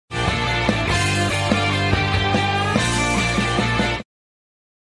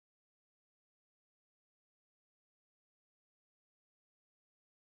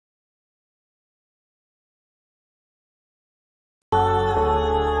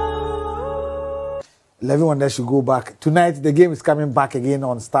11 Wonders should go back. Tonight, the game is coming back again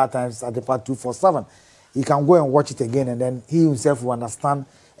on Star Times at the part 247. He can go and watch it again, and then he himself will understand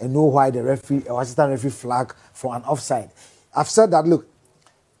and know why the referee or assistant referee flag for an offside. I've said that, look,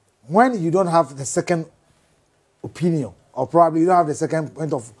 when you don't have the second opinion, or probably you don't have the second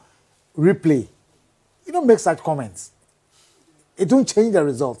point of replay, you don't make such comments. It won't change the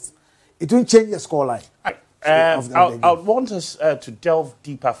results. It won't change the scoreline. I want us to delve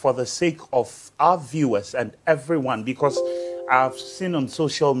deeper for the sake of our viewers and everyone, because I've seen on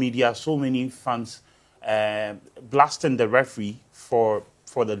social media so many fans blasting the referee for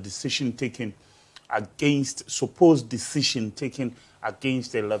the decision taken against, supposed decision taken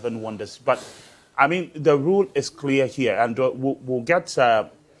against the 11 Wonders. But, I mean, the rule is clear here, and we'll get a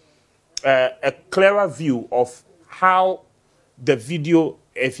clearer view of how the video,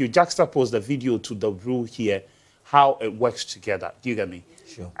 if you juxtapose the video to the rule here, how it works together. Do you get me?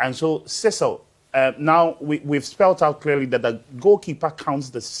 Sure. And so, Cecil, now we've spelled out clearly that the goalkeeper counts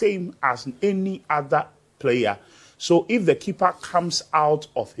the same as any other player. So if the keeper comes out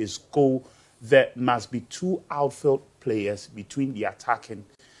of his goal, there must be 2 outfield players between the attacking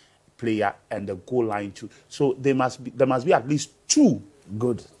player and the goal line too. So there must be at least 2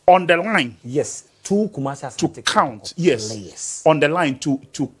 good on the line. Yes. 2 Kumasi to count, yes, on the line to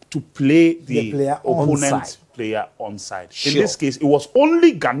play the player opponent player onside. Sure. In this case, it was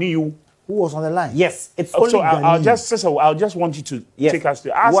only Ganiu who was on the line. Yes, it's only so I'll just want you to take us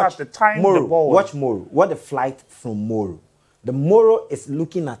to ask at the time Moro, the ball. Watch Moro. What the flight from Moro. The Moro is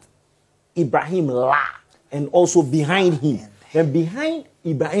looking at Ibrahim La, and also behind him. Then behind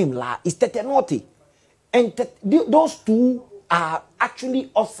Ibrahim La is Tetenote. And those 2 are actually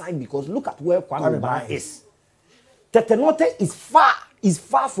offside, because look at where Kwame Ba is. Tetenote is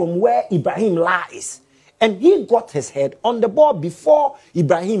far from where Ibrahim La is. And he got his head on the ball before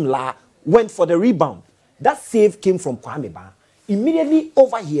Ibrahim La went for the rebound. That save came from Kwame Ba. Immediately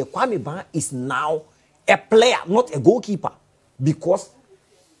over here, Kwame Ba is now a player, not a goalkeeper, because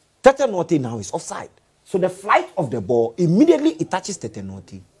Tetenote now is offside. So the flight of the ball, immediately it touches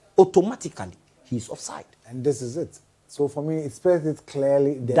Tetenote, automatically he is offside. And this is it. So for me, it's stated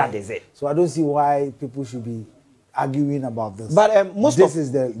clearly there. That is it. So I don't see why people should be arguing about this. But this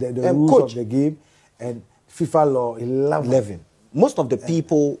is the rules coach, of the game, and FIFA law 11. Most of the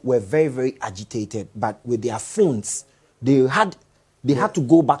people were very, very agitated, but with their phones, they had to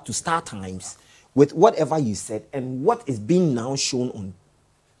go back to Star Times with whatever you said, and what is being now shown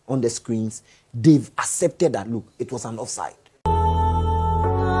on the screens. They've accepted that, look, it was an offside.